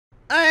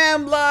I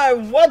am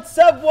live. What's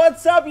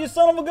up, you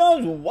son of a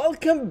guns?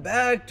 Welcome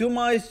back to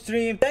my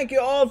stream. Thank you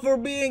all for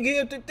being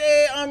here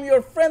today. I'm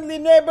your friendly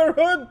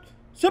neighborhood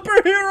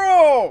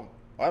superhero.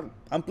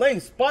 I'm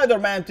playing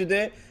Spider-Man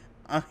today.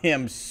 I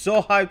am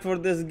so hyped for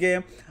this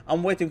game.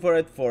 I'm waiting for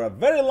it for a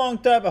very long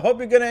time. I hope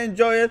you're gonna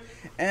enjoy it.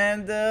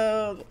 And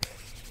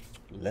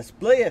let's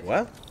play it.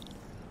 What?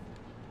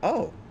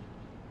 Oh.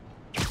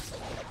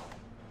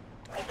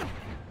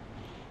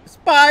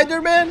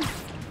 Spider-Man?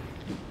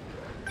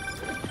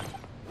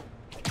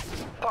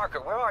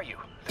 Parker, where are you?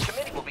 The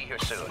committee will be here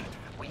soon.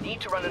 We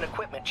need to run an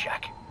equipment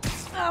check.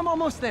 I'm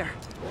almost there.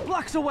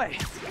 Blocks away.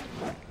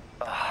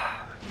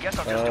 Guess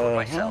I'll just do it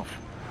myself.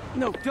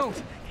 No,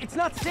 don't. It's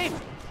not safe.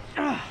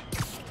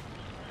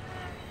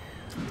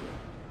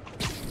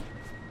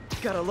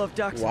 Gotta love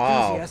Doc's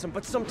enthusiasm,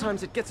 but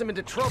sometimes it gets him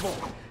into trouble.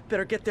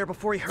 Better get there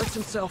before he hurts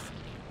himself.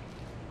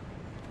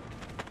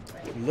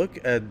 Look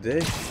at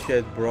this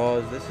shit,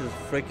 bros. This is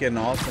freaking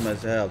awesome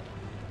as hell.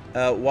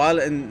 While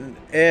in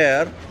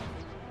air...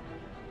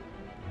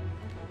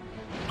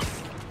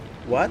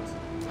 What?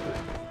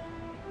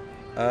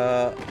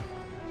 Oh,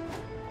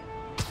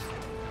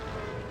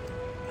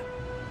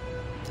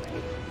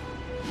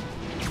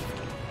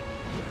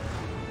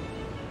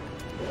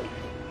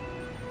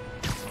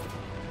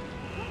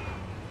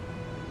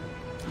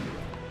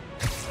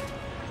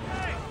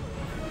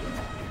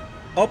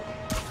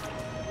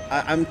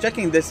 I'm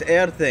checking this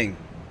air thing.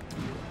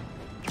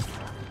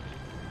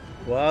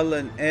 While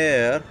in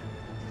air...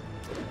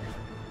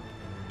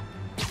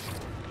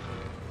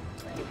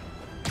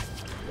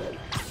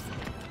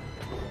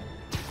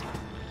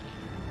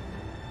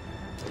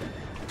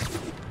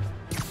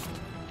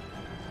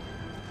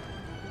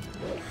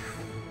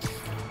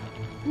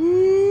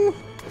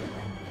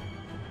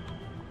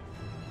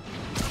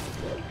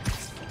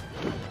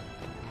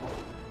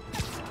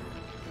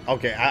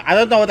 Okay, I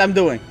don't know what I'm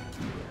doing.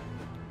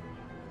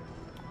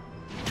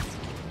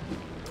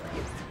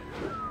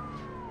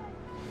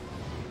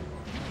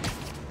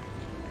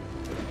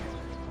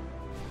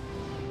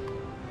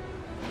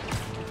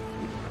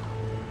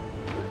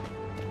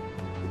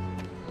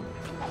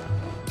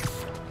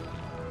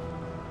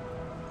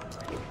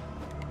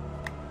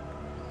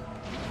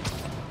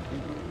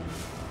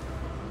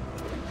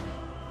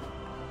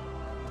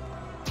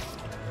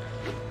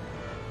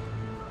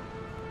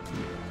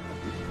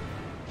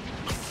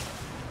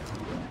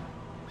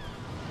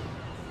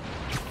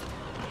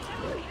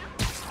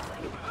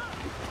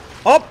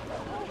 Up.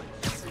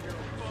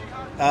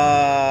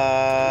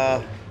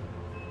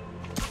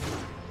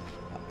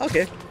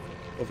 Okay,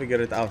 we'll figure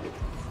it out.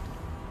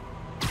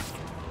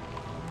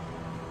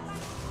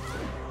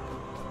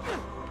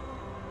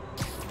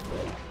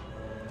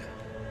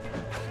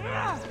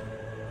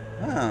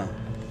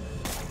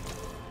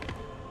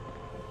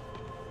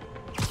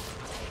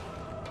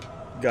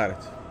 Got it.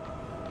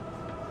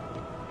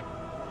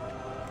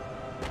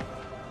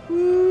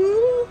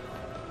 Woo.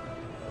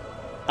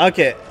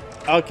 Okay.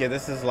 Okay,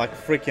 this is like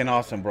freaking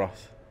awesome,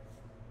 bros.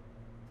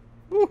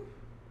 Woo.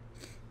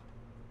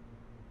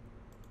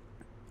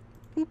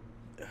 Boop.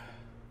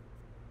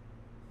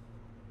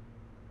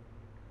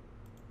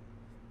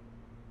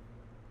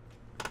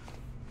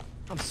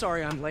 I'm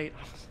sorry I'm late.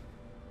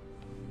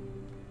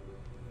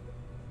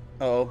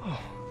 Uh-oh.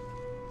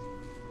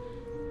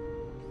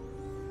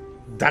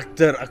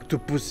 Dr.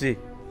 Octopussy.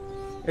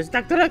 It's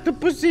Dr.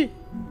 Octopussy.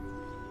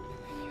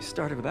 You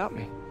started without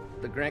me.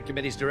 The grant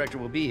committee's director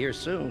will be here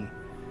soon.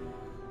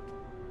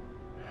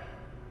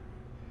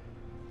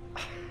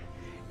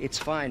 It's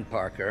fine,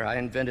 Parker. I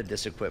invented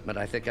this equipment.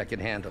 I think I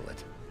can handle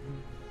it.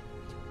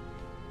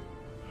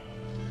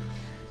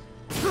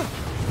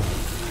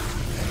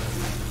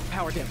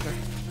 Power damper.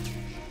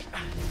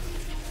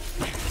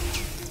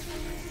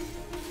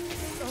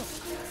 Oh,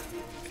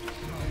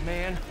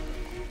 man.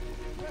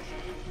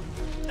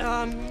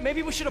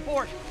 Maybe we should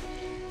abort.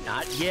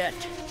 Not yet.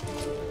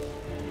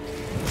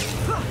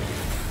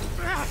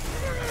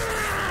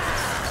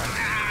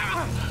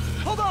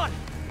 Hold on!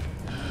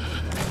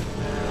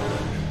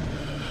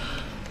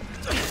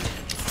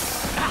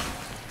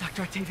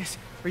 Dr. Octavius,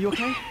 are you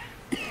okay?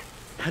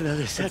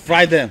 Another set.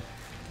 Fry them.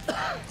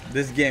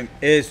 This game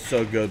is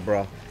so good,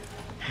 bro.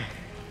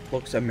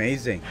 Looks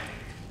amazing.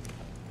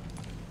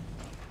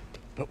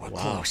 But we're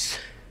close.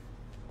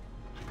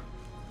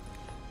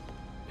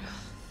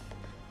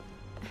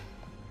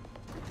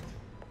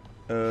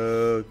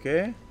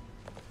 Okay.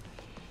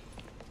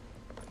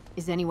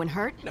 Is anyone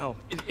hurt? No,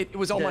 it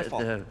was all my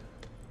fault.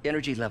 The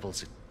energy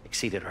levels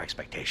exceeded our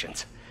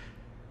expectations.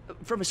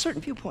 From a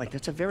certain viewpoint,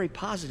 that's a very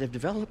positive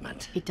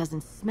development. It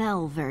doesn't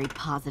smell very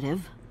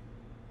positive.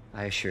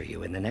 I assure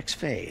you, in the next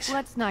phase...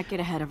 Let's not get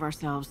ahead of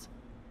ourselves.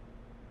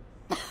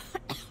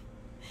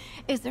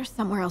 Is there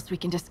somewhere else we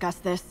can discuss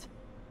this?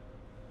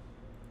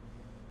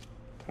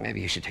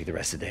 Maybe you should take the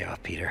rest of the day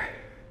off, Peter.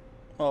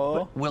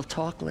 Oh. We'll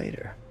talk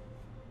later.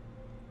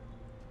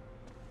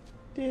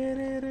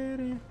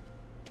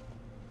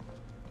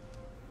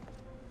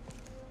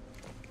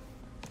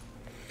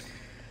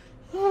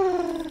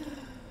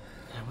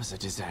 That was a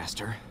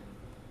disaster.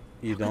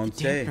 You don't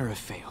the say. dampener have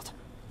failed.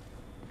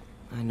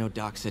 I know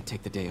Doc said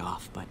take the day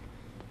off, but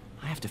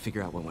I have to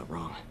figure out what went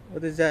wrong.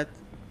 What is that?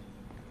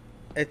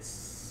 It's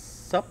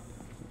sup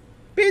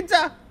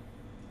pizza.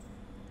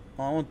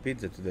 Oh, I want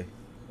pizza today.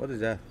 What is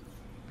that?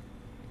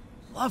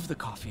 Love the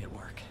coffee at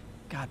work.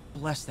 God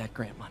bless that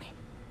grant money.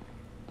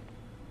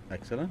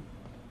 Excellent.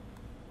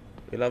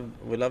 We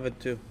love it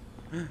too.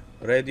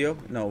 Radio?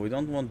 No, we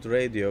don't want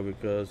radio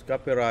because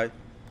copyright.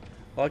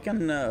 Oh, I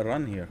can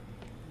run here.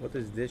 What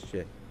is this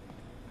shit?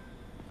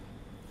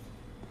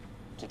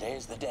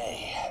 Today's the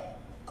day.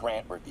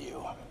 Grant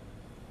review.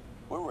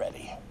 We're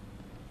ready.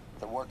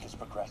 The work has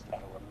progressed at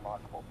a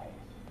remarkable pace.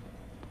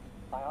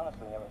 I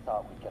honestly never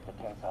thought we'd get the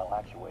tensile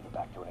actuator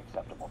back to an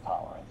acceptable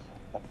tolerance.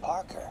 But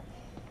Parker,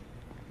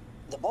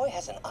 the boy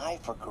has an eye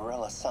for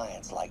guerrilla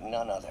science like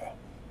none other.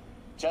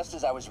 Just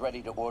as I was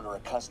ready to order a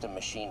custom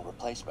machine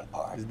replacement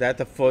part, Is that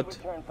a foot?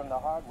 he returned from the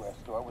hardware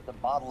store with a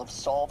bottle of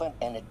solvent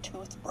and a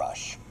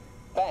toothbrush.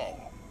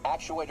 Bang!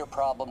 Actuator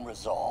problem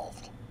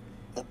resolved.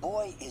 The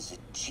boy is a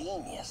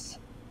genius.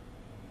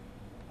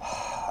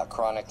 A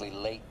chronically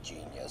late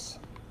genius.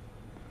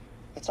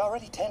 It's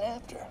already 10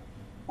 after.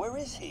 Where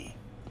is he?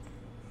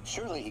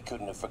 Surely he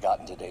couldn't have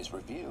forgotten today's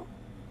review.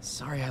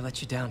 Sorry I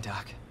let you down,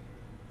 Doc.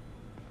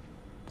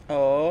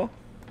 Oh.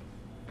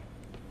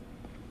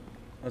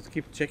 Let's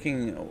keep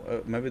checking.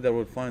 Maybe they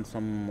will find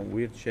some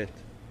weird shit.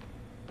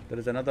 There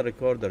is another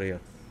recorder here.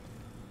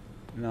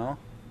 No?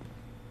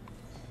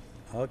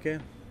 Okay.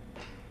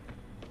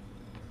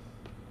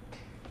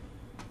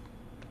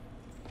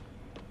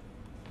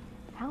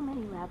 How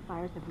many lab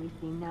fires have we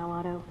seen now,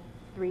 Otto?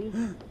 3?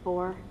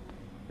 4?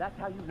 That's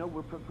how you know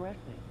we're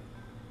progressing.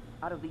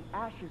 Out of the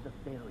ashes of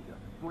failure,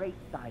 great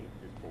science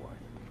is born.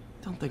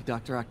 Don't think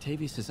Dr.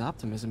 Octavius's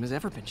optimism has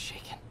ever been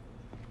shaken.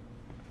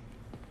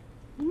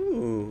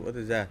 Ooh, what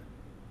is that?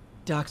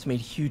 Doc's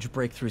made huge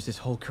breakthroughs his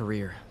whole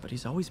career, but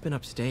he's always been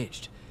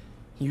upstaged.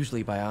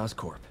 Usually by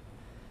Oscorp.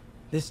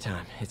 This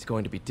time, it's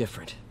going to be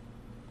different.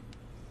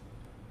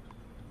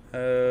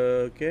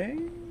 Okay.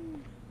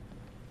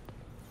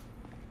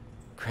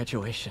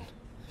 Graduation.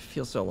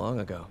 Feels so long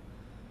ago.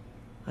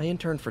 I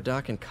interned for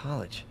Doc in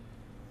college.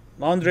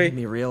 Laundry. Made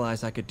me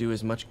realize I could do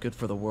as much good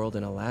for the world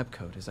in a lab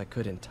coat as I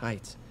could in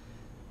tights.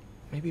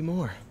 Maybe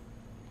more.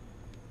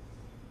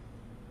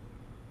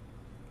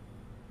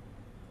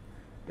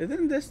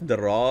 Isn't this the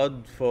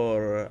rod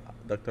for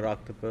Dr.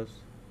 Octopus?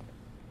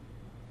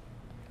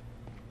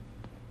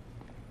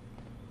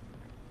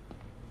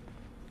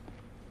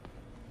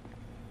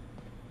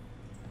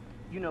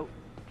 You know,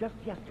 just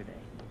yesterday,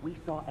 we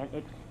saw an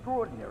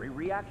extraordinary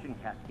reaction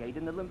cascade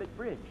in the limbic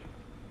bridge.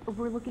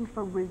 We're looking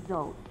for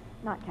results,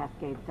 not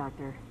cascades,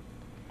 Doctor.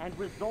 And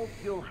results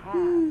you'll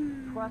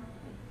have. Trust me,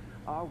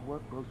 our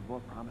work grows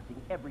more promising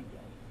every day.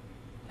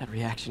 That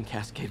reaction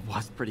cascade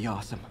was pretty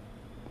awesome.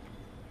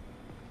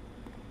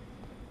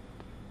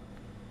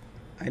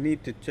 I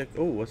need to check.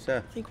 Oh, what's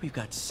that? I think we've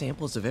got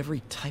samples of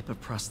every type of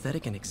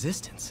prosthetic in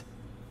existence.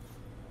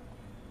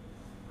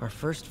 Our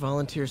first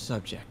volunteer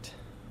subject,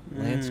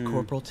 Lance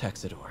Corporal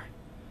Texidor.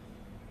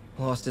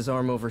 Lost his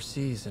arm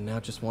overseas and now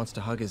just wants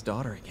to hug his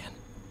daughter again.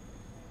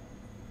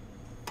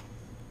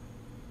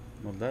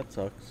 Well, that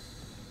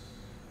sucks.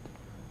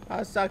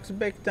 That sucks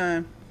big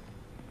time.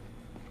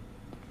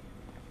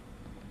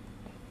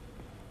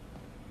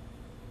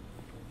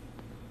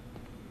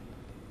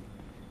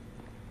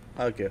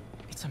 Okay.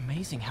 It's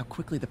amazing how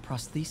quickly the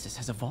prosthesis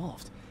has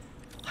evolved.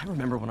 I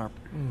remember when our...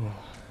 Ooh,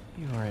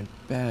 you are in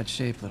bad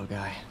shape, little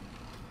guy.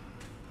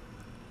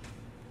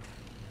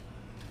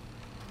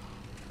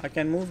 I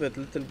can move it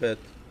a little bit.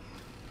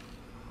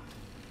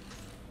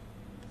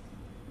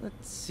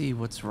 Let's see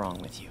what's wrong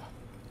with you.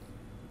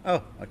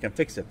 Oh, I can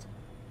fix it.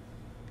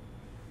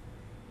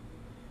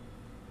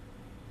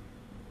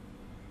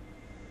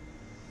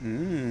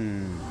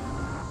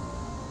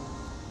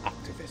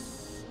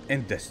 Activist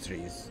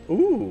Industries.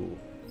 Ooh.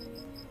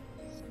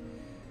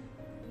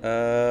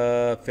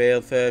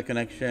 Fail,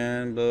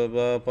 connection, blah,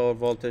 blah, power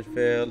voltage,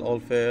 fail, all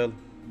fail.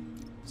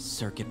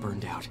 Circuit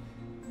burned out.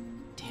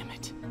 Damn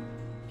it.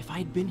 If I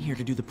had been here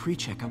to do the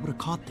pre-check, I would have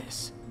caught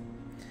this.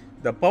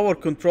 The power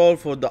control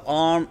for the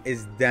arm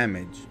is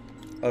damaged.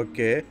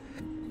 Okay.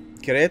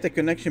 Create a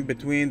connection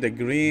between the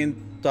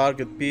green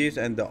target piece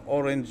and the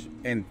orange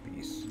end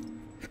piece.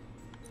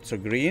 So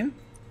green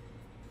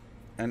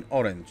and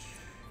orange.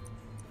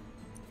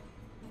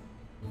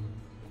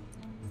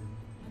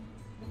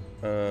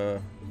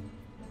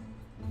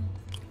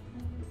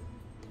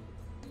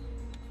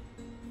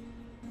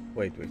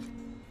 Wait.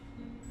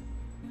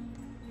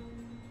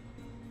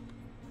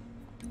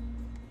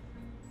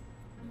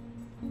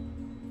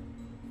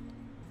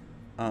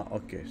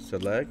 Okay,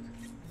 select.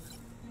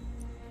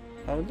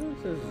 Oh,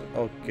 this is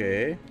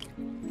okay.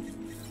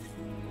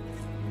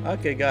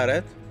 Okay, got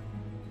it.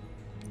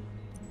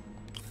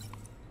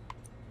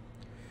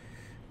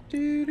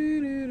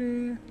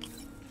 Do-do-do-do.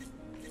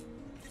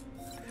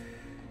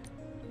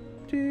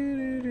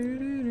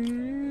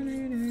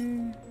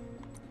 Do-do-do-do-do-do-do.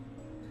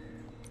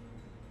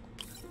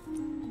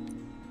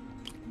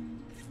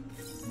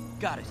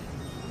 Got it.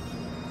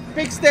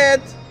 fixed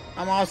it!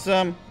 I'm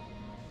awesome.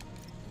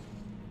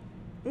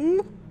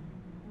 Ooh.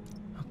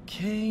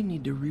 Okay,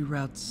 need to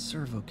reroute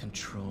servo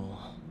control.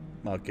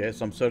 Okay,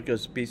 some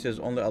circuit pieces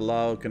only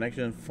allow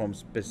connection from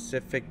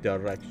specific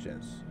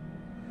directions.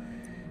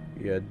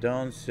 You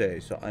don't say.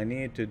 So I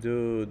need to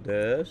do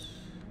this.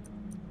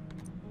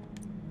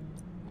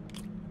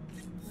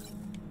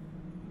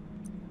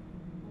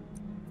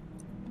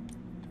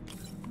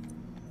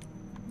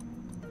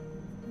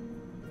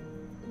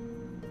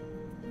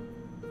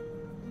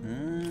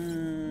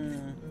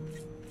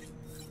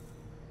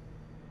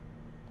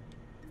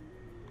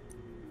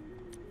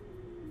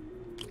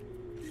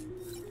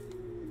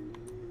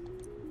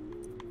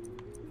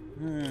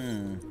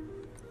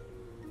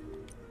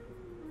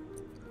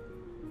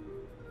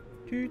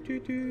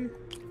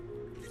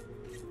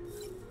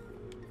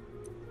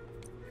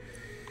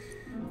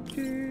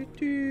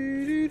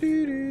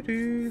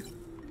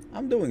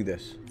 I'm doing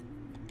this.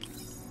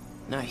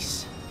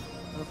 Nice.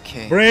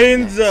 Okay.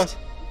 Brains! next.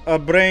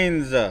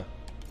 Brains!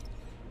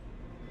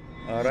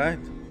 Alright.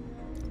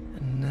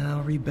 And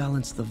now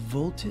rebalance the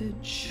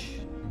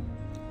voltage.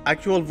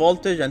 Actual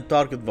voltage and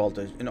target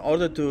voltage. In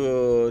order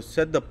to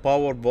set the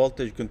power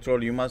voltage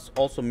control, you must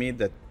also meet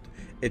that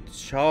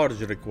its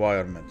charge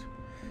requirement.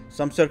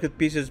 Some circuit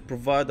pieces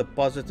provide a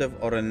positive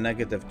or a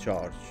negative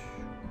charge.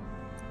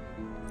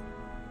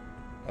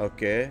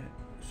 Okay,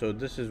 so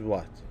this is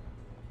what?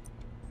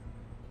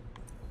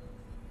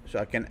 So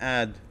I can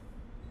add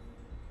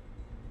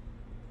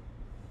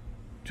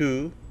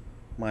 2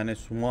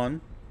 minus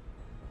 1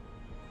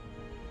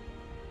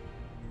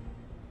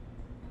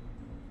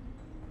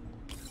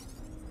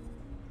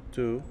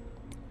 2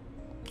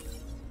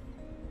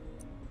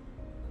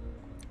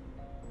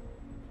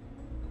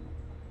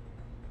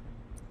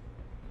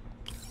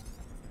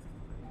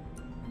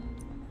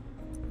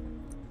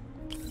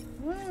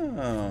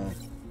 Oh,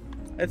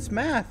 it's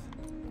math.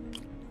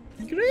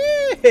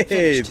 Great.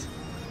 Finished.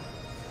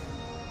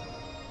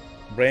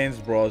 Brains,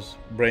 bros.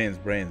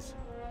 Brains.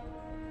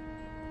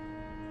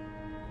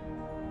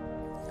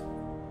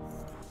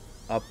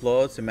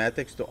 Upload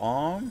schematics to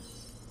ARM.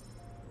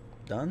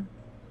 Done.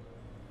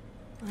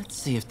 Let's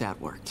see if that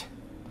worked.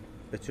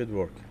 It should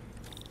work.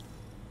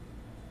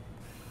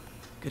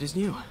 Good as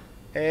new.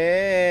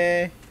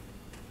 Hey.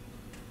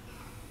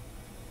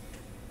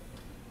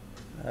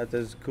 That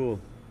is cool.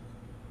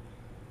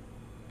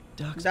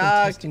 Doc's been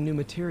Doc. testing new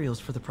materials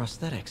for the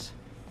prosthetics.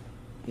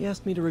 He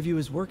asked me to review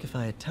his work if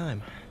I had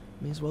time.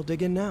 May as well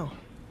dig in now.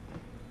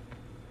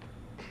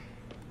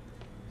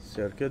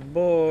 Circuit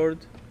board.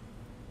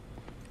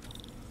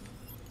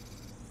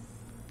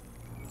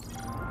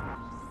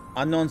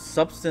 Unknown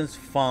substance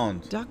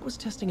found. Doc was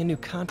testing a new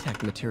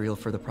contact material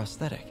for the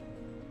prosthetic.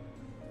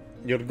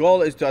 Your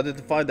goal is to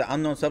identify the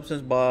unknown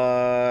substance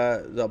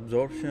by the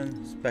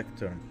absorption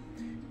spectrum.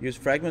 Use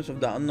fragments of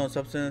the unknown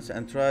substance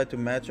and try to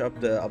match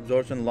up the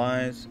absorption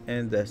lines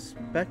in the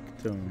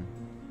spectrum.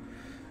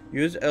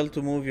 Use L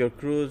to move your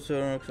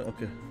cruiser.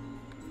 Okay.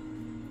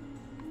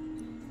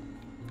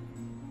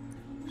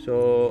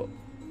 So,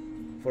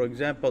 for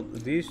example,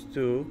 these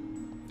two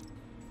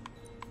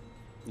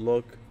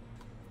look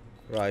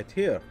right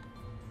here.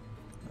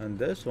 And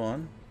this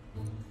one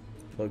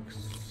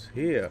looks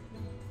here.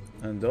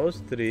 And those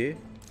three.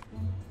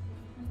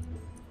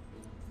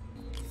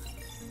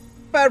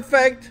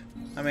 Perfect!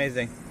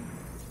 Amazing.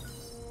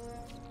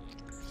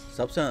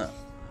 Substance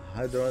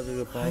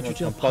hydrogen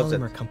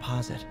Hydrogel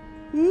composite.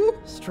 Ooh.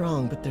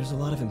 Strong, but there's a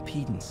lot of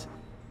impedance.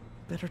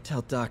 Better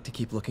tell Doc to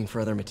keep looking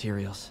for other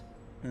materials.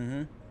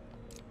 Mm-hmm.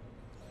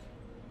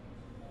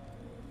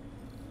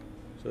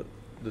 So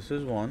this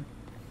is one.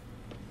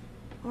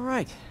 All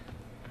right.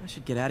 I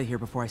should get out of here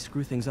before I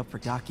screw things up for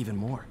Doc even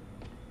more.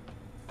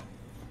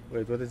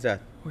 Wait, what is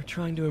that? We're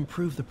trying to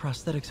improve the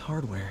prosthetics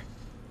hardware.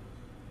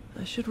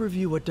 I should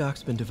review what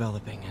Doc's been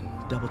developing and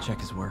double-check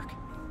his work.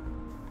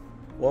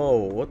 Whoa,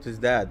 what is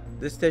that?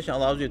 This station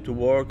allows you to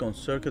work on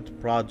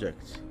circuit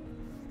projects.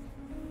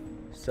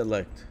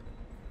 Select.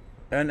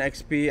 Earn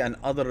XP and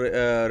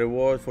other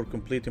rewards for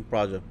completing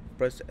project.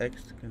 Press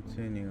X to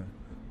continue.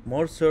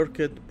 More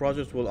circuit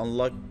projects will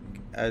unlock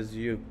as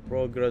you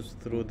progress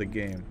through the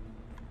game.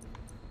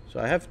 So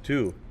I have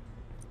 2.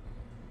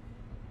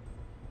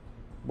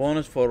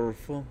 Bonus for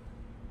full.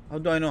 How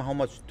do I know how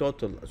much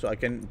total? So I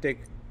can take.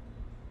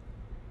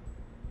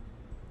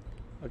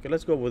 Okay,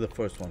 let's go with the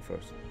first one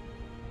first.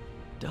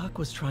 Doc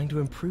was trying to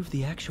improve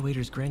the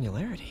actuator's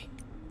granularity.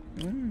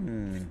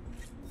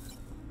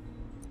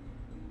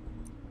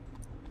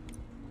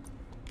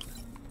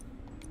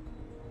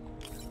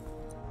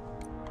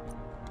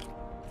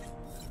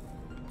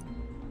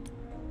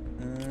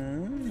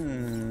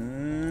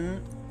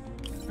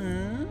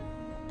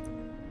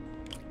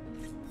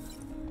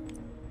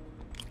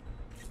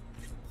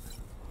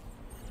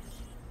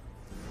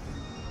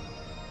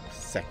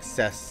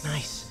 Success.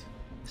 Nice.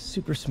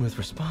 Super smooth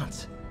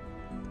response.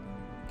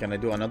 Can I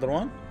do another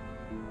one?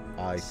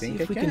 I think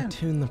See if I we can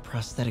tune the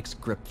prosthetic's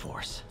grip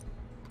force.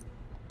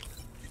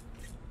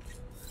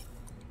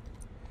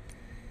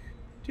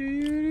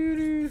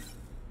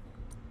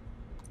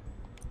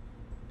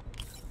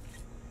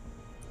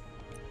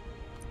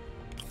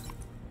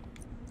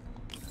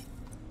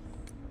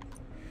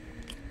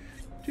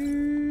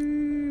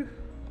 do.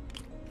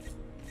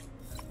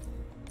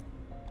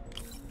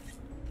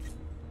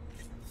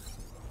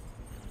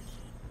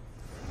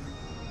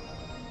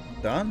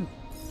 Done.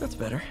 That's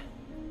better.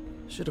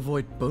 Should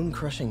avoid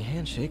bone-crushing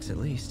handshakes at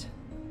least.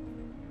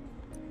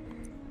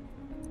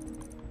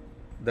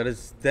 That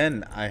is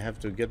 10. I have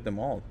to get them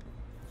all.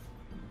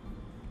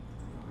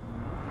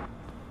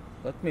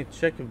 Let me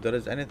check if there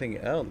is anything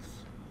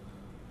else.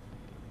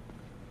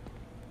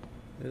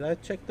 Did I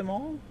check them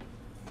all?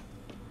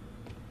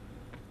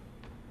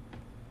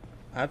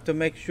 I have to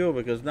make sure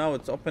because now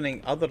it's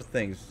opening other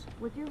things.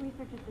 Was your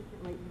research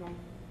assistant late today?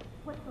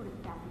 What sort of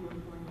staff are you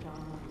employing with our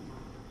morning?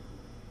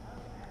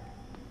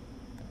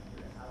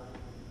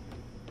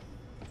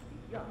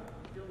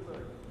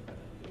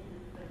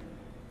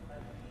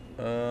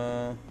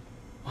 Wow.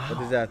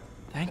 What is that?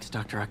 Thanks,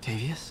 Dr.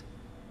 Octavius.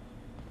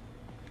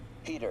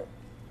 Peter,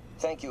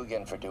 thank you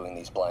again for doing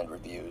these blind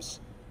reviews.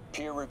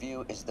 Peer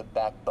review is the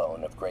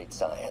backbone of great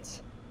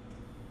science.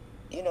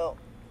 You know,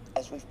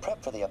 as we've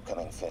prepped for the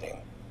upcoming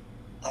fitting,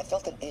 I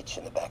felt an itch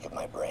in the back of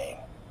my brain.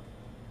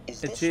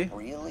 Is this Itchy?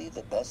 really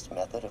the best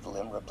method of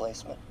limb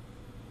replacement?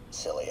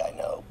 Silly, I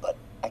know, but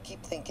I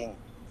keep thinking,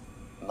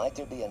 might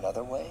there be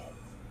another way?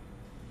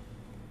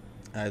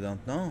 I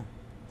don't know.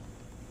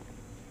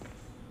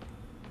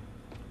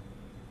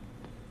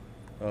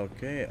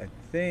 Okay, I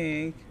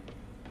think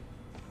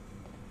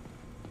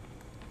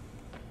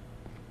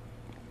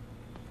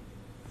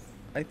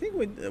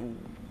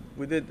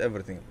we did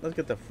everything. Let's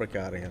get the frick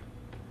out of here.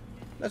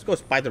 Let's go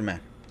Spider-Man.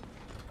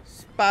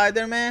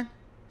 Spider-Man.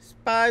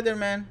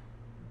 Spider-Man.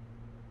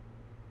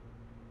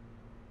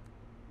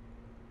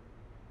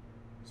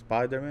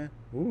 Spider-Man.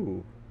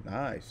 Ooh,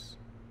 nice.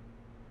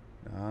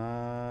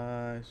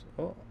 Nice.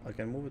 Oh, I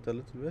can move it a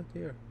little bit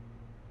here.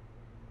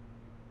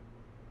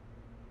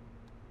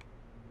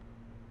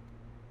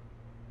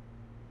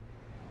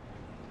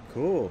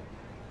 Cool.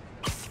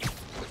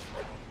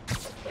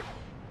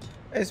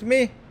 It's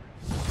me.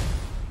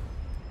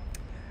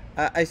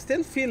 I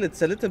still feel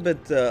it's a little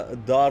bit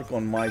dark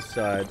on my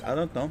side. I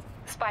don't know.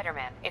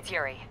 Spider-Man, it's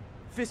Yuri.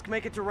 Fisk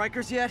make it to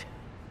Rikers yet?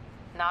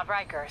 Not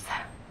Rikers.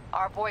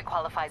 Our boy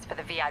qualifies for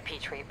the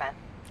VIP treatment.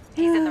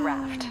 He's in the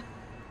raft.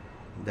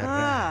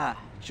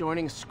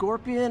 Joining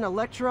Scorpion,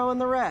 Electro, and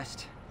the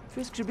rest.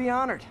 Fisk should be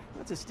honored.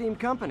 That's a steam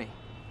company.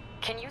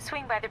 Can you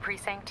swing by the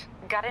precinct?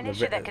 Got an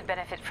issue that could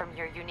benefit from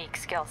your unique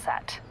skill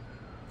set.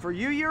 For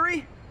you,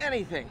 Yuri?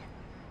 Anything.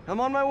 I'm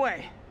on my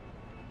way.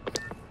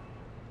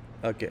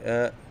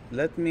 Okay,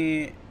 let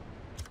me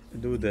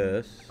do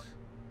this.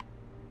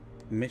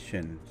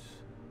 Missions.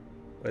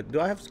 Wait,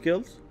 do I have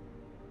skills?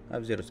 I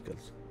have 0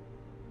 skills.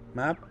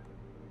 Map.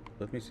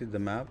 Let me see the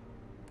map.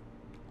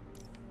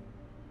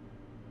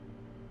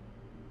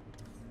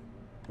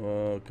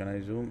 Whoa, can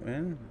I zoom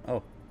in?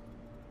 Oh.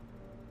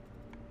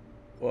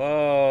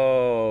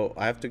 Whoa,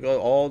 I have to go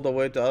all the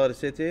way to other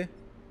city?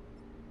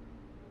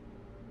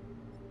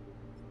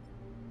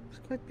 It's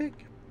quite big.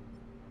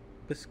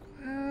 It's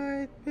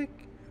quite big.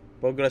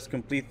 Progress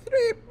complete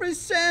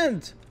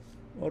 3%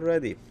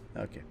 already.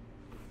 Okay.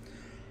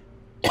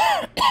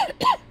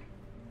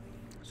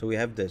 So we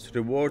have this.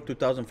 Reward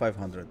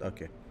 2,500.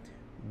 Okay.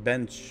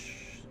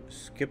 Bench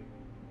skipper.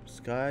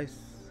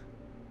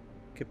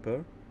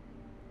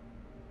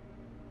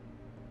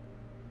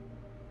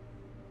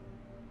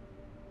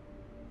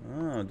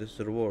 Ah, this is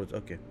rewards.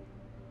 Okay.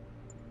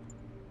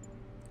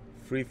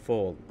 Free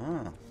fall.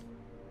 Ah.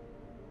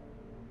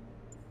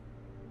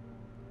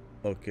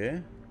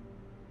 Okay.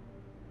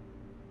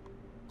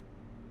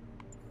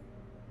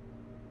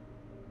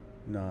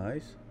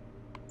 Nice.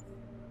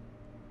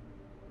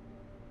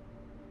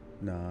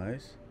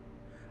 Nice.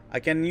 I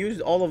can use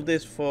all of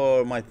this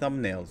for my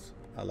thumbnails.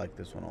 I like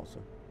this one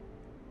also.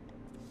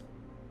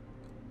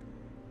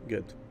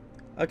 Good.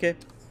 Okay.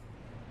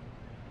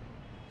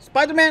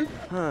 Spider-Man!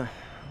 Huh.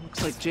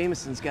 Looks like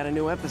Jameson's got a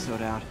new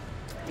episode out.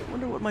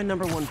 Wonder what my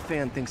 #1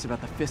 fan thinks about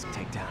the Fisk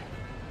takedown.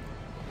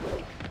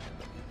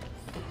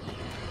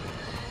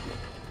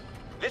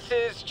 This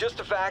is Just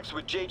the Facts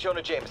with J.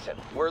 Jonah Jameson,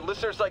 where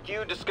listeners like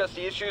you discuss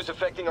the issues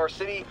affecting our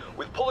city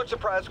with Pulitzer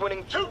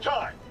Prize-winning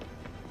two-time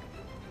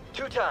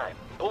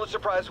Pulitzer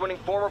Prize-winning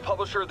former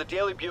publisher of the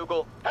Daily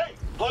Bugle. Hey,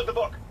 plug the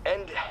book.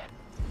 And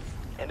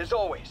as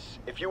always,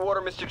 if you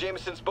order Mr.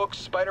 Jameson's book,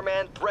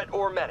 Spider-Man, Threat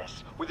or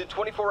Menace, within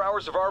 24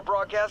 hours of our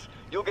broadcast,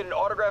 you'll get an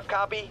autographed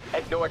copy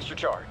at no extra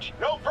charge.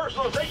 No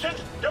personalization.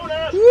 Don't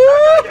ask.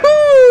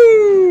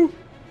 Woohoo!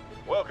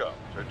 Welcome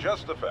to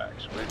Just the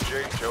Facts with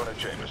J. Jonah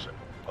Jameson,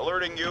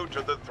 alerting you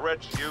to the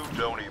threats you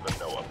don't even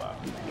know about.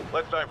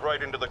 Let's dive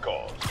right into the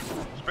calls.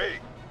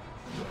 Speak.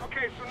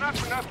 Okay, so not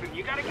for nothing.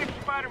 You gotta give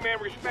Spider-Man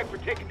respect for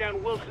taking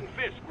down Wilson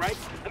Fisk, right?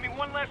 I mean,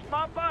 one less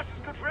mob boss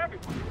is good for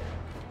everyone.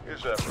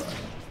 Is that right?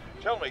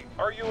 Tell me,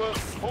 are you a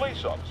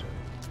police officer?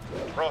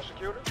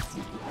 Prosecutor?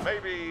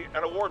 Maybe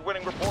an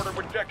award-winning reporter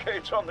with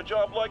decades on the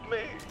job like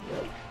me?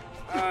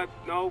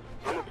 No,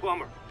 I'm a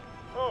plumber.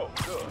 Oh,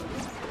 good.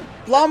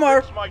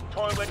 Plumber! Fix my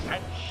toilet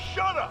and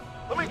shut up!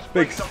 Let me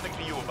explain something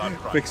to you about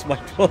crime. Fix my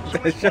toilet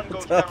and As soon as one shut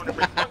goes up. down,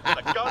 every point with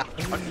a gun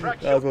A tracksuit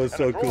That was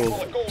so and a drawer cool.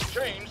 full of gold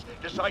chains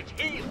decides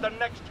he's the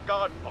next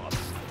godfather.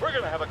 We're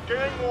gonna have a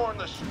gang war in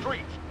the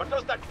streets, but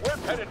does that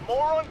whip-headed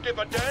moron give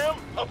a damn?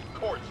 Of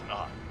course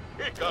not.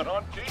 He got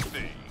on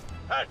TV.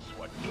 That's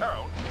what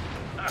counts.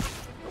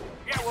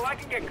 Yeah, well, I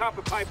can get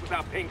copper pipe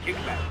without paying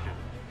kickbacks.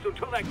 So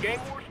until that gang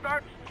war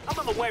starts, I'm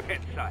on the webhead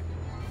side.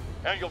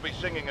 And you'll be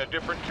singing a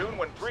different tune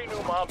when 3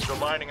 new mobs are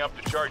lining up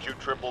to charge you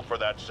triple for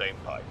that same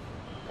pipe.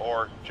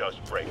 Or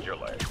just break your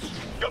legs.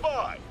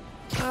 Goodbye!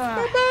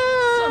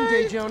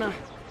 Someday, Jonah.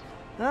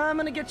 I'm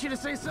gonna get you to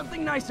say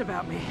something nice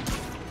about me.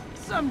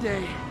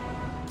 Someday.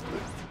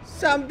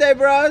 Someday,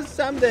 bros.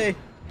 Someday.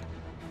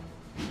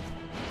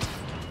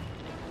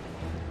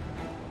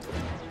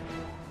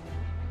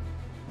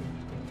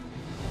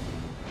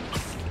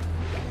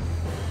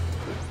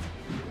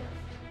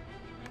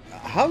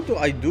 How do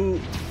I do?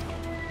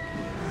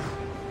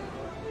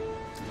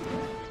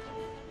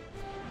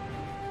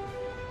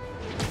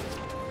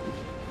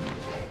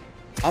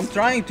 I'm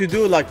trying to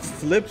do like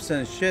flips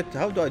and shit.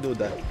 How do I do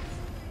that?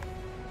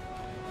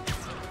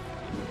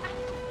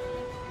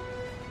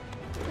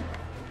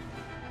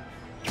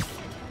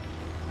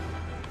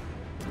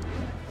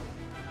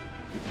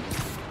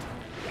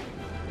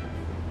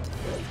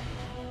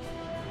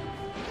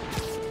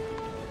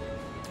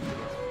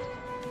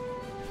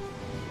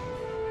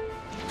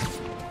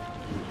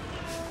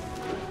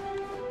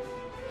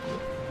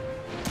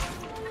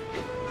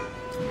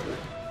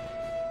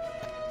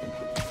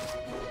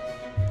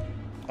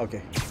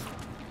 Okay,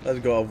 let's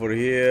go over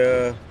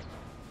here.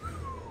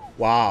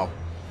 Wow.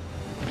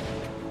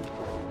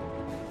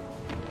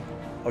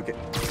 Okay.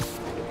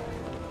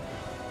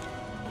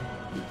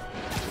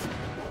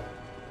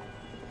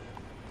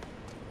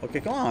 Okay,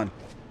 come on.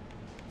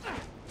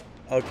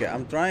 Okay,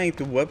 I'm trying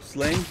to web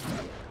sling.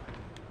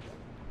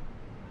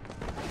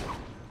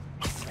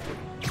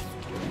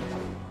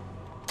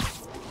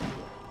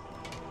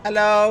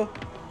 Hello.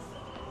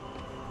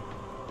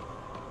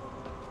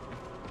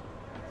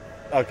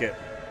 Okay.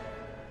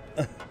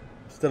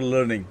 Still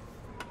learning.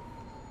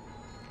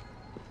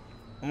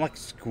 I'm like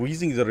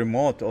squeezing the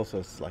remote also.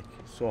 It's like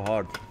so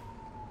hard.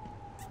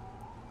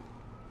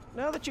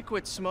 Now that you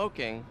quit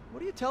smoking, what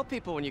do you tell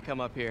people when you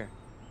come up here?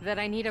 That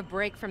I need a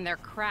break from their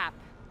crap.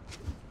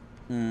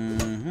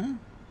 Mm-hmm.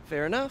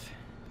 Fair enough.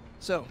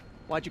 So,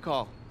 why'd you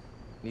call?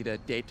 Need a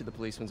date to the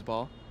policeman's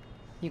ball?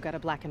 You got a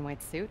black and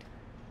white suit?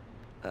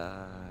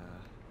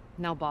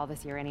 No ball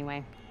this year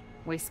anyway.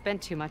 We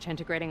spent too much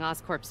integrating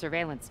Oscorp's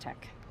surveillance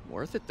tech.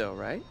 Worth it though,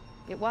 right?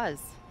 It was.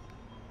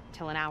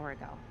 Till an hour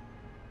ago.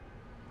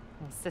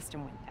 The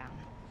system went down.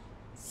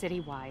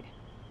 Citywide.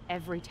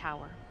 Every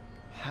tower.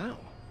 How?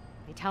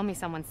 They tell me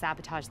someone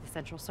sabotaged the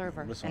central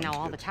server, This and now one's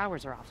all good. the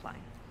towers are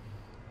offline.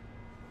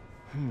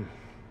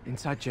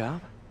 Inside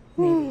job?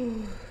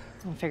 Maybe.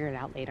 We'll figure it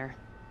out later.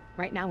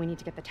 Right now we need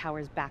to get the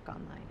towers back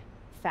online.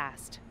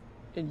 Fast.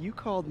 And you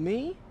called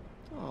me?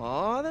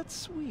 Aw, that's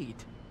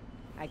sweet.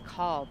 I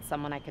called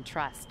someone I could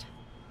trust.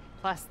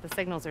 Plus, the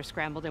signals are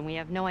scrambled and we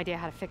have no idea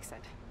how to fix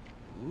it.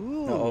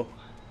 Ooh. Uh-oh.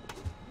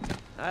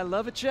 I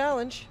love a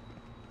challenge.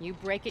 You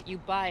break it, you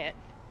buy it.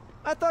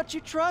 I thought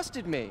you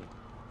trusted me.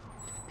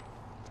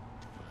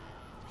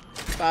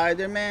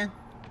 Spider-Man.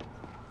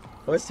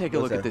 Let's take a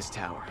What's look that? at this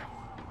tower.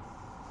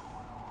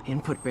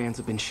 Input bands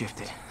have been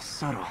shifted.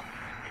 Subtle.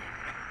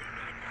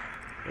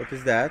 What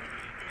is that?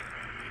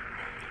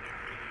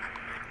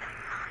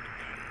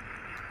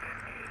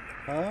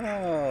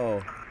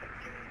 Oh.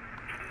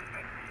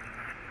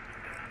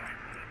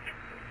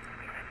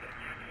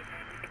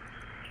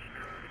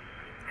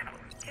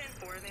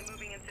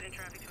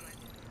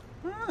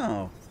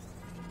 Oh.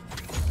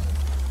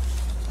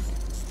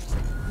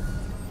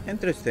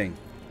 Interesting.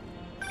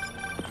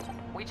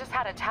 We just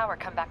had a tower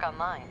come back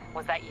online.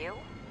 Was that you?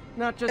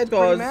 Not just It a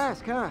pretty was.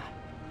 mask, huh?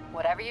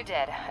 Whatever you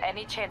did,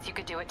 any chance you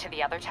could do it to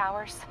the other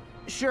towers?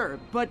 Sure,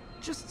 but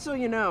just so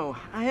you know,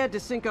 I had to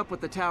sync up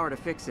with the tower to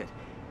fix it.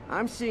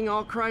 I'm seeing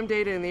all crime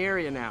data in the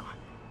area now.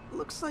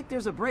 Looks like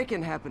there's a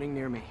break-in happening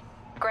near me.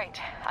 Great.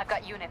 I've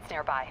got units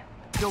nearby.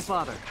 Don't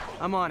bother.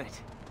 I'm on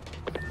it.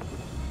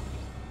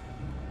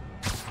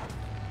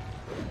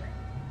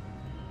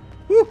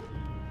 Woo.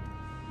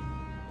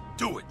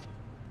 Do it!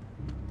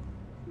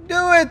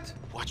 Do it!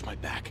 Watch my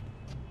back.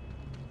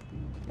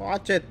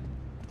 Watch it.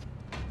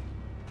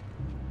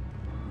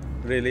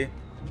 Really?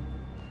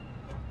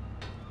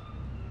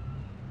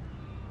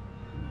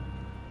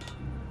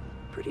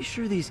 Pretty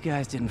sure these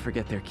guys didn't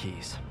forget their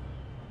keys.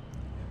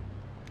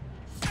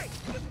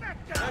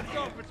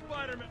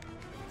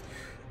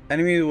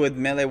 Enemies with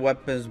melee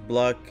weapons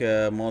block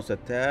most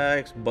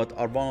attacks, but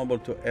are vulnerable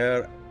to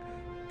air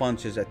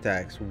punches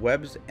attacks,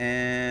 webs,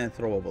 and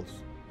throwables.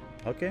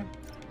 Okay.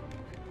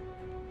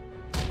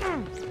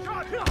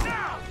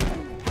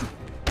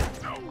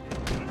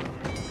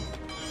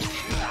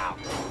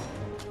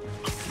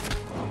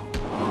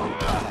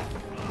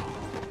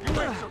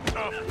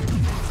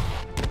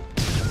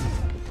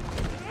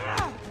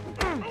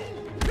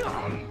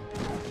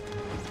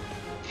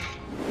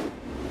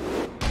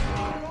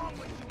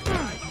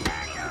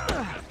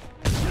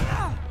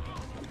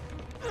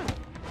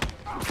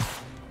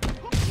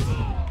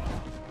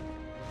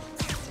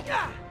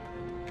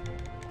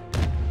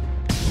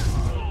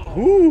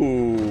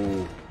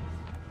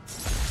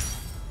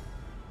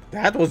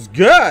 That was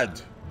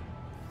good.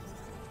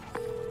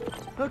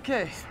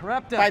 Okay,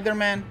 wrapped up.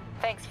 Spider-Man.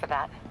 Thanks for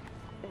that.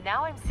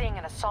 Now I'm seeing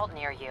an assault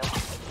near you.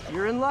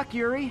 You're in luck,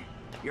 Yuri.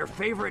 Your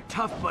favorite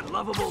tough but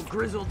lovable,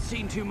 grizzled,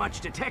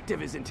 seen-too-much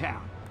detective is in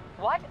town.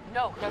 What?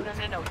 No.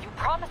 You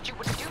promised you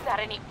wouldn't do that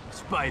any...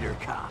 Spider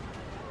Cop.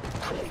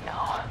 Please,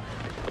 no.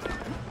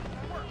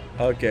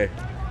 Okay.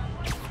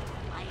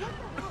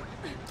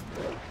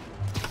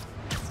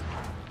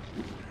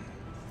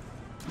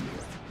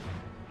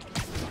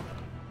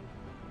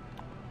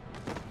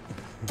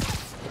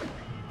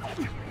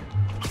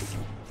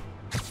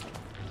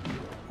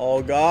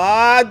 Oh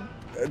God,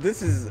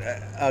 this is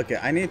okay.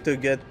 I need to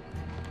get.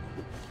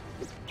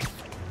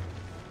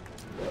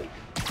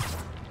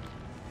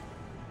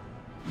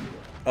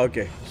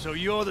 Okay. So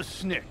you're the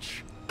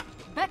snitch.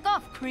 Back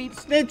off, creep.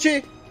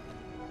 Snitchy.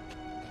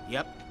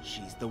 Yep,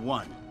 she's the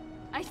one.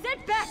 I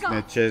said back off.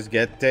 Snitches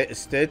get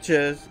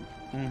stitches.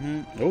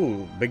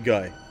 Oh, big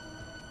guy.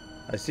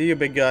 I see you,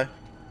 big guy.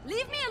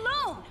 Leave me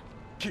alone.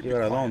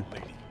 You're alone.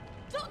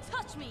 Don't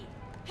touch me.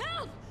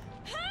 Help!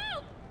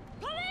 Help!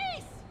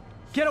 Police!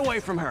 Get away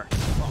from her.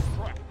 Oh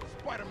crap,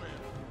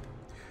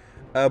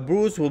 Spider-Man.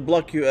 Bruce will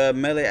block you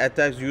melee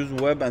attacks. Use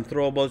web and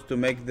throwables to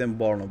make them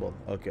vulnerable.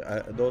 Okay,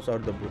 those are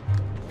the.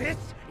 This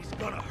is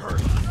gonna hurt.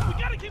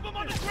 We gotta keep him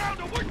on the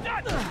ground or we're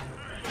done.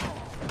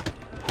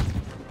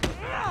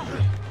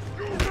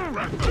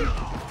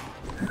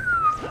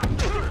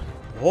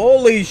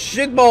 Holy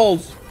shit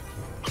balls!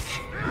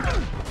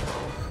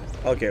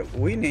 Okay,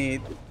 we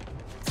need.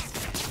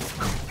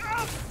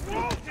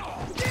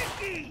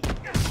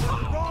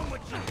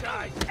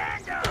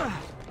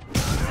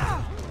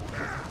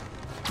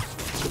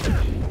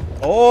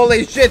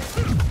 Holy shit!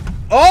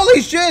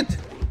 Holy shit!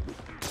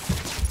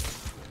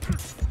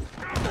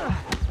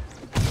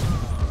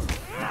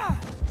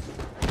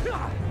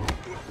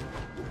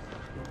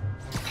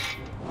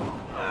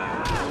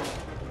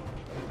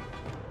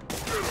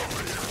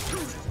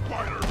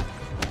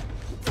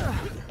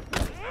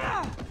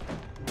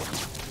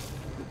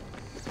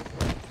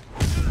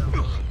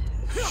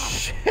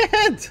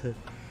 Shit!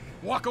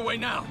 Walk away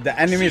now. The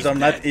enemies are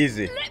not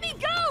easy. Let me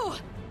go!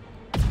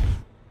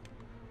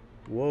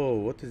 Whoa,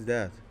 what is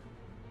that?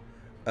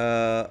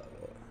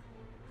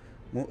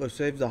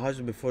 Save the house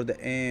before the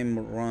aim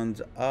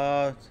runs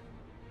out.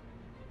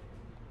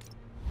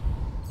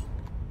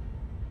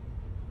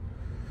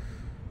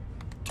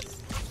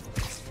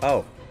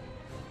 Oh,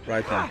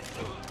 right now.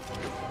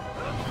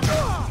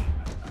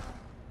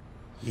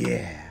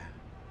 Yeah.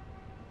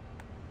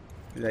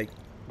 Like,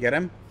 get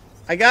him?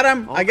 I got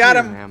him! I got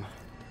him! Ma'am.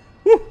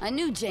 I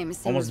knew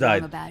Jameson Almost was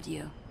died. wrong about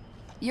you.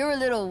 You're a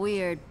little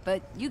weird,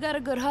 but you got a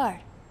good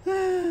heart.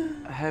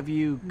 Have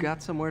you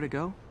got somewhere to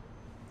go?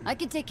 I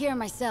can take care of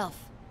myself.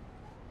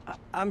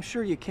 I'm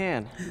sure you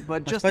can,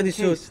 but just Spidey in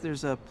suit. case,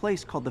 there's a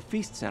place called the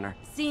Feast Center.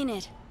 Seen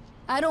it.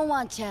 I don't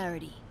want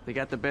charity. They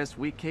got the best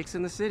wheat cakes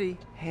in the city,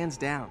 hands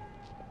down.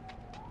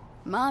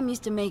 Mom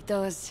used to make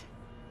those.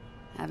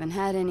 Haven't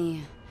had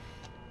any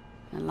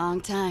in a long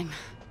time.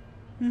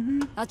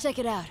 I'll check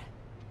it out.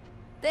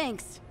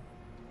 Thanks,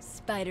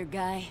 Spider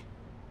Guy.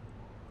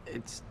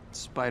 It's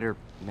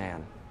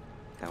Spider-Man.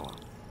 Oh well.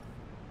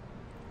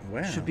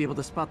 Wow. Should be able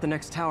to spot the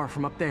next tower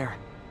from up there.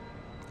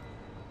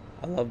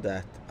 I love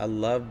that. I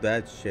love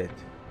that shit.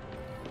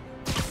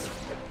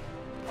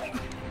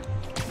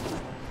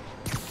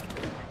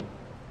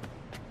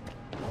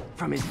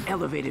 From his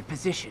elevated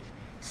position,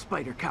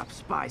 Spider Cop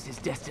spies his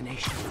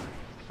destination.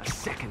 A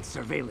second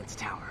surveillance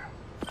tower.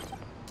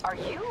 Are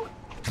you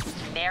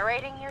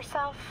narrating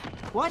yourself?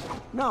 What?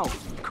 No,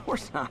 of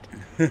course not.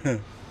 The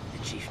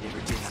chief never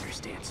did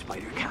understand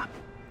Spider Cop.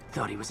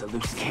 Thought he was a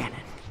loose cannon.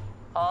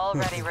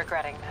 Already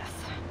regretting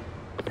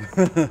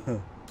this.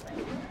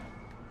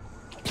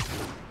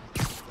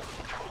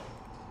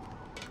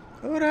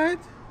 Alright.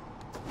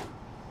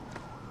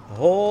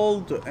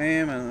 Hold to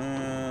aim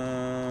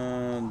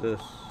and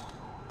this.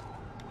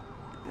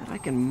 Bet I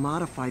can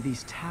modify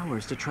these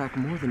towers to track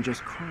more than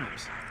just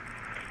crimes.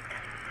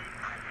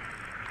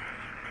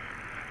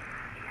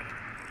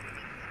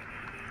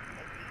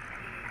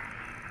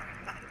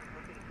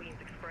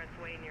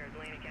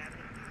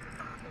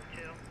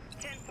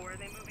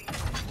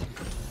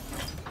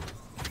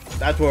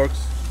 That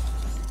works.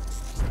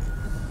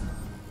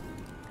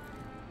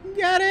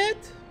 Got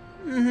it.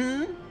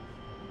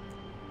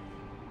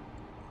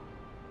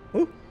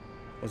 Ooh,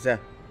 what's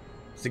that?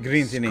 It's the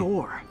green thingy.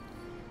 Score.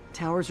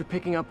 Towers are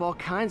picking up all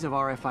kinds of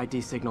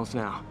RFID signals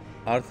now.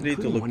 R3 to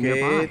including one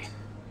nearby. locate.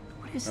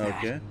 What is that?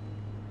 Okay.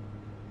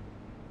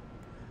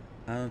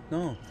 I don't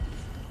know.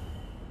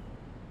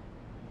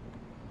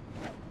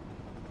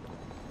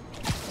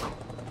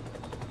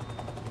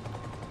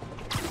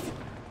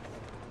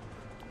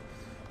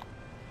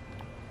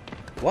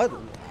 What?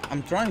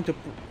 I'm trying to.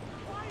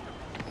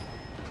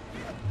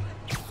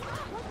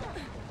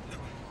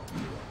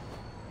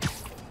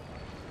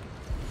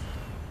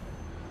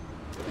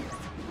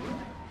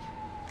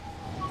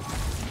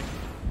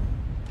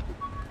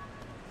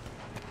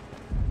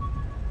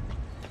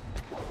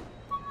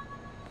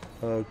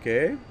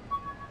 Okay.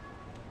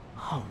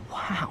 Oh,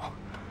 wow.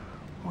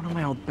 One of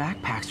my old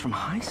backpacks from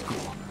high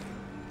school.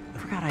 I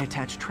forgot I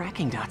attached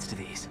tracking dots to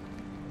these.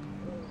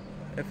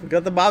 I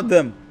forgot about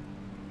them.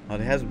 Oh,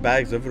 he has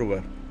bags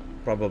everywhere.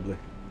 Probably.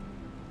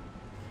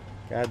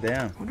 God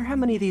damn. Wonder how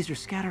many of these are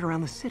scattered around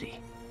the city.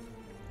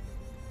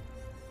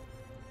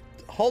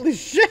 Holy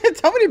shit!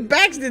 How many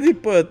bags did he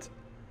put?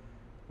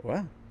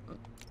 Wow.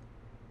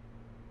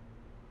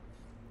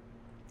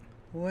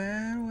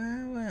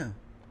 Well.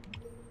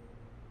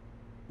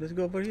 Let's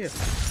go over here.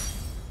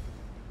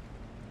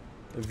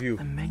 The view.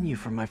 A menu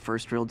from my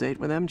first real date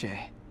with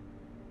MJ.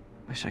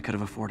 Wish I could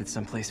have afforded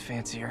someplace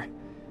fancier.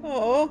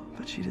 Oh.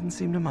 But she didn't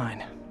seem to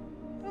mind.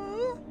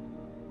 Oh.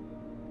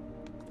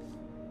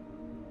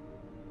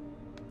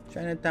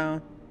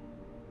 Chinatown.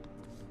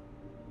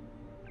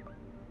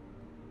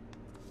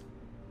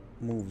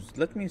 Moves.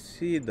 Let me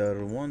see the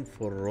one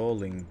for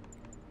rolling.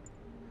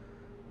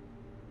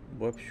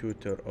 Web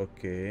shooter,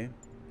 okay.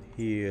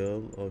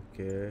 Heal,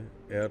 okay.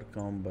 Air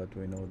combat,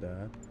 we know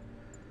that.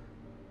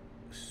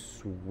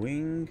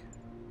 Swing.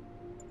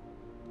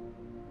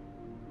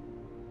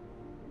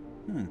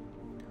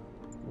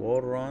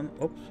 War run.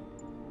 Oops.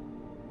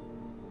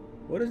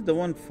 What is the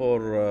one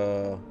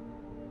for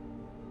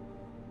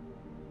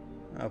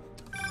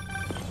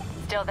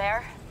Still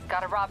there?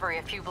 Got a robbery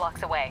a few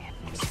blocks away.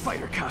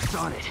 Spider Cop's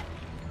on it.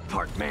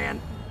 Part man,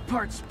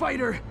 part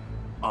spider,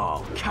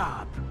 all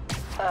cop.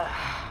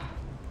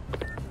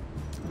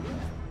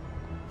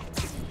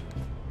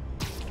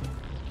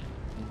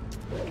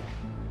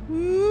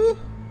 Woo.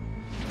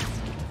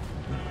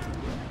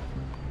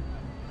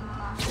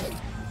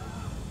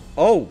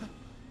 Oh.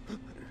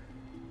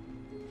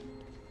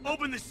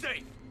 Open the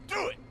safe.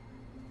 Do it.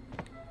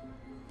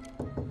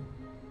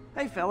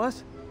 Hey,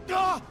 fellas.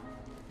 Ah!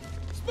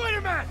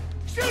 Spider-Man!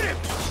 Shoot him!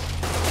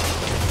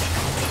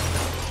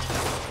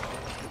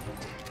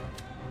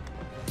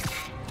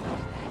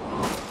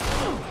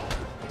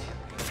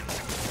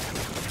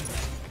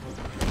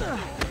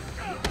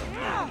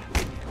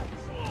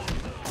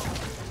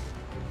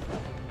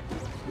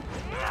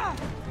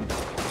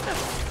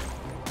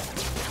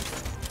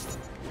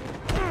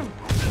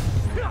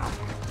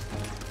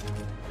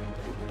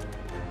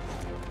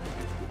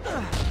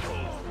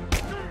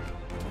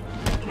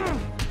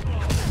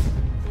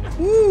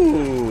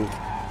 Ooh.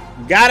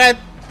 Got it.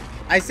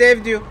 I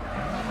saved you.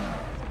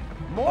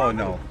 More? Oh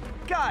no.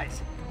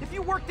 Guys, if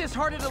you worked this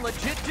hard at a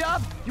legit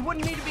job, you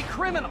wouldn't need to be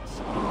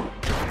criminals.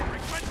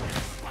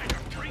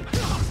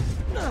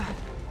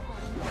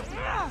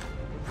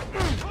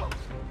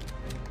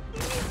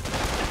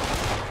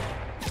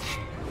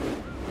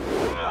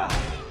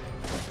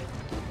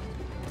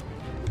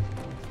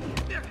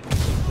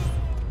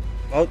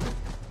 Oh,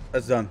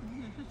 that's done.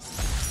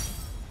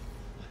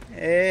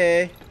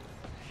 Hey.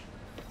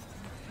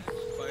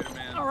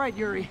 All right,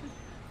 Yuri.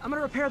 I'm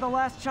gonna repair the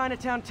last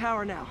Chinatown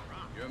tower now.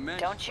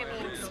 Don't you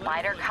mean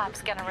Spider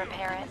Cop's gonna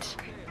repair it?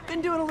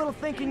 Been doing a little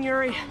thinking,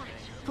 Yuri.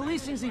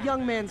 Policing's a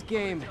young man's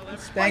game.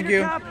 Thank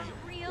you. Cop,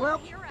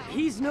 well,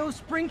 he's no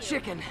spring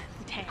chicken.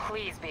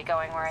 Please be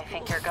going where I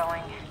think you're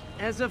going.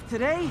 As of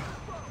today,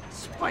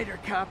 Spider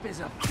Cop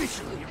is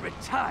officially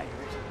retired.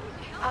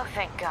 Oh,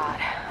 thank God.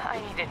 I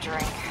need a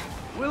drink.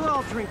 We'll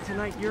all drink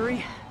tonight,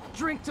 Yuri.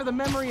 Drink to the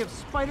memory of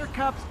Spider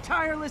Cop's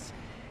tireless...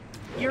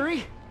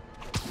 Yuri?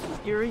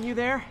 Yuri, you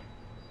there?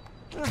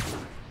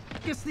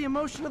 Guess the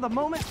emotion of the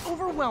moment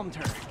overwhelmed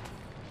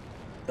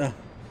her.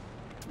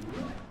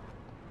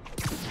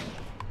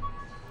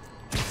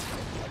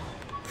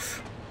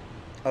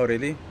 Oh,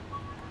 really?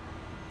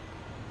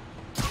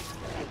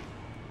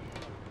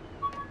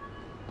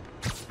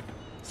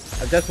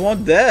 I just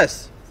want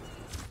this.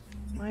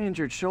 My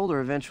injured shoulder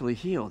eventually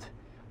healed.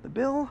 The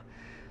bill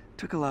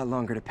took a lot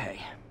longer to pay.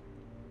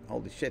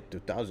 Holy shit,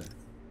 2,000.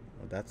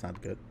 Well, that's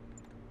not good.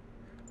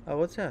 Oh,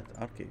 what's that?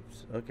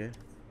 Archives. Okay.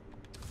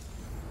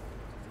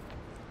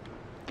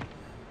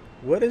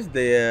 What is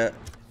the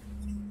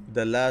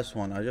last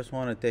one? I just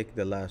want to take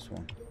the last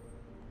one.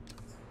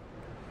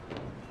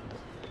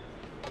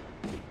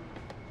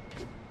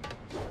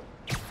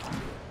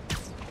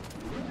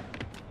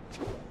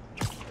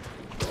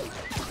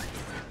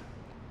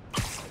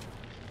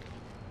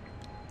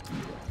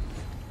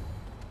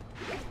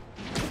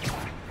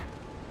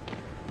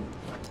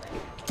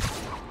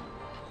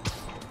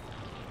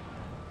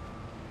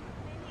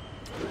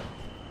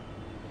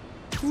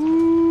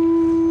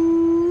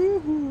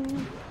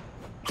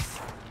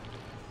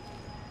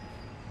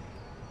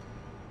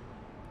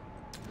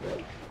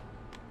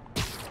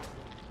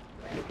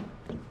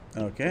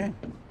 Okay.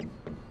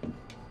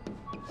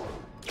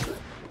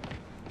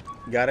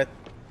 Got it.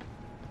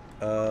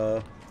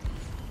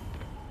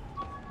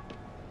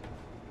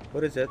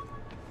 What is it?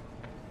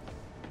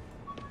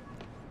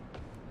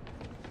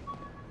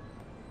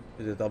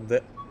 Is it up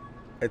there?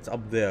 It's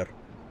up there.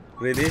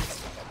 Really?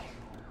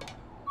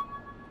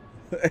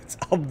 It's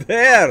up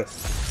there!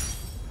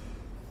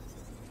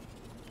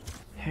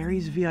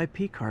 Harry's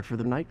VIP card for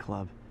the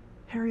nightclub.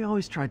 Harry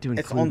always tried to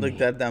include It's on the me.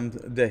 goddamn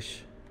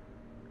dish.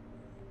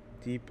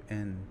 Deep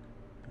end.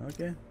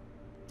 Okay.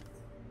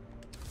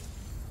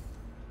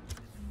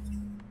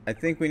 I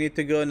think we need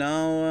to go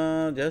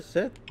now. Just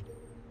sit.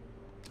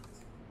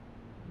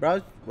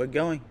 Bro, we're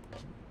going.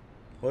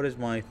 What is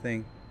my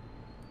thing?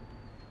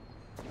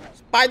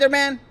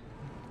 Spider-Man!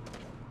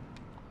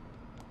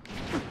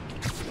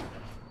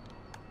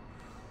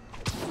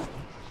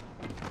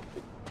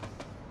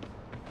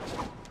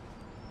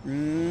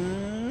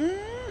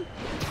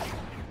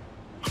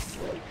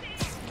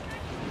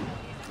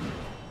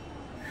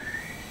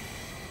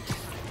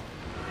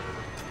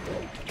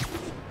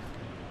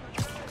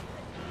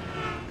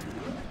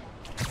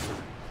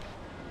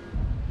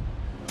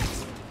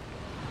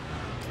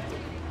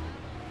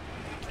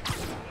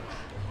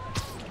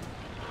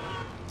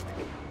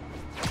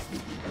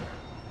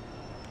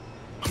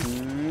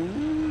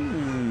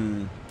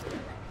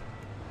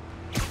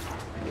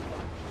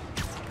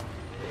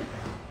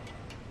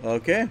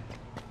 Okay.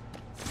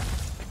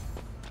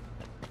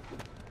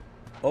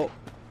 Oh.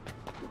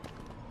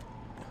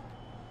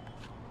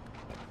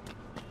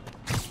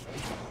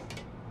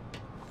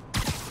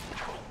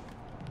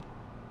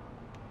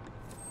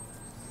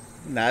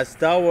 Nice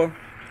tower.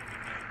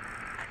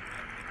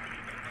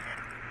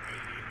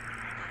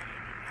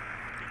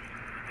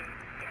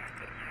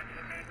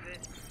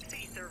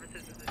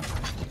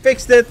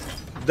 Fixed it.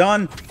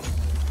 Done.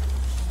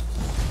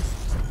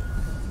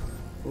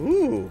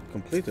 Ooh,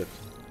 completed.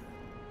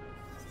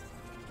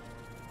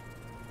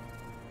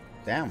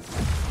 Damn.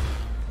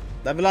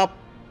 Level up.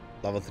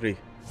 Level 3.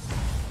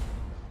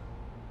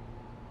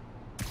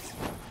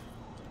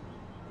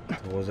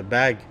 It was a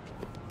bag.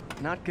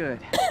 Not good.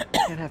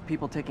 Can't have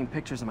people taking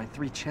pictures of my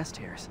 3 chest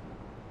hairs.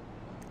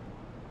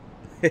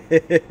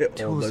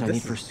 Tools I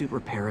need for suit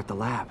repair at the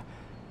lab.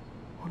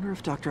 Wonder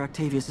if Dr.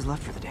 Octavius is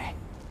left for the day.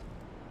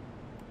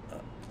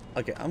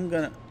 Okay, I'm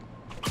gonna...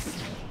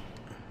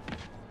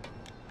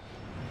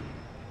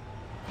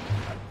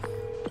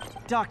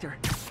 Doctor,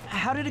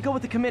 how did it go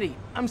with the committee?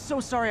 I'm so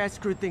sorry I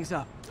screwed things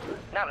up.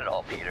 Not at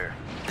all, Peter.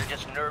 They're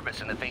just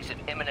nervous in the face of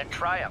imminent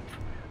triumph.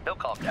 They'll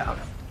calm down.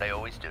 They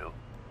always do.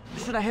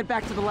 Should I head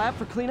back to the lab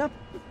for cleanup?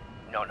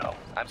 No.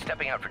 I'm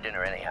stepping out for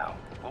dinner anyhow.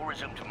 We'll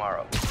resume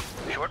tomorrow.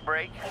 Short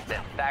break,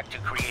 then back to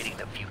creating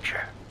the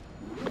future.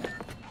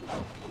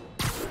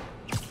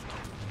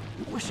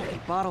 Wish I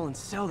could bottle and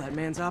sell that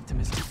man's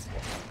optimism.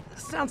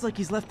 Sounds like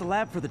he's left the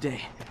lab for the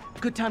day.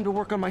 Good time to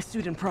work on my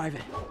suit in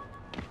private.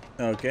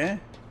 Okay.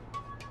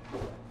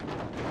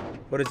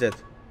 What is it?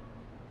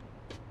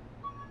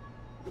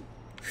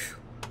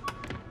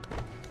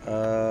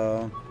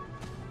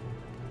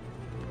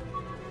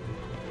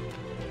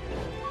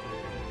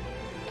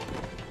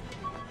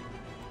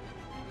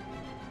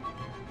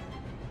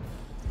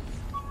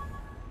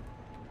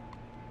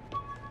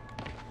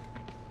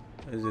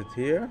 Is it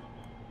here?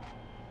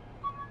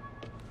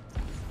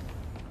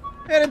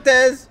 Here it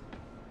is.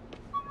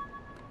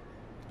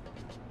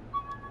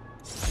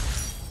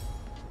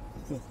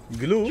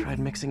 Glue. Tried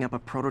mixing up a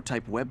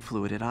prototype web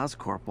fluid at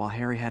Oscorp while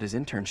Harry had his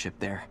internship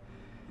there.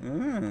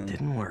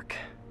 Didn't work.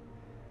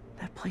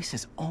 That place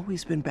has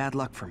always been bad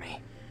luck for me.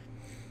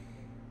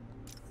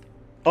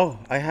 Oh,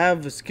 I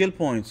have skill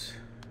points.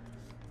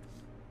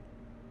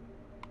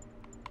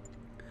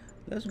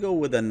 Let's go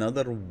with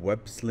another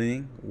web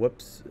sling.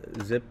 Web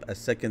zip a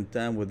second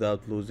time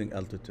without losing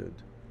altitude.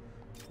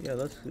 Yeah,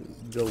 let's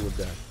go with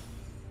that.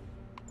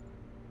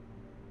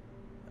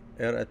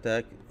 Air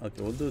attack.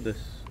 Okay, we'll do this.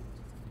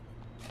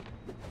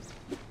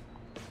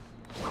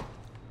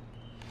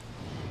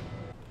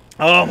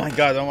 Oh my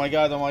god, oh my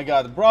god, oh my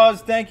god.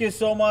 Bros, thank you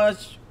so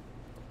much.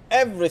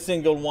 Every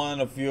single one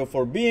of you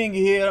for being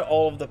here.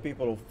 All of the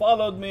people who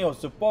followed me, who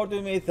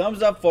supported me.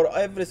 Thumbs up for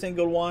every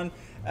single one.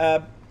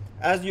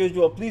 As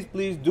usual,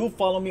 please do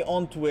follow me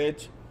on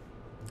Twitch,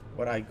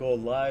 where I go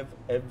live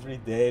every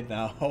day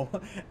now.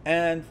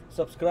 And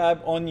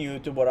subscribe on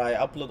YouTube, where I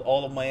upload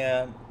all of my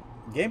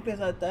gameplays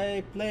that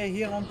I play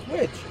here on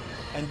Twitch.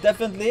 And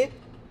definitely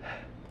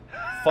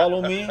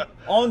follow me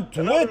on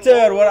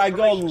Twitter, where I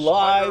go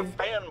live,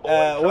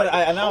 when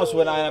I announce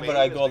whenever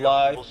I go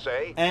live,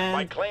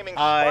 and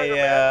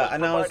I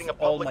announce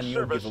all my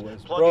new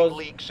giveaways. Bros,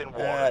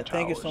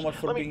 thank you so much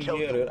for being here.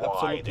 You're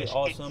absolutely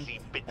awesome,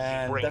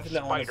 and definitely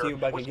I want to see you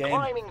back again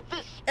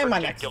in my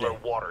next day.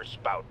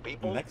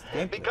 Next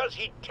game. Because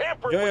he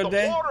tampered with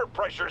the water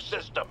pressure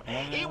system.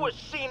 He was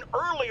seen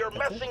earlier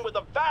messing with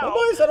a valve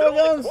that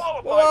only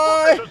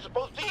qualified workers are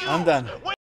supposed to use. I'm done.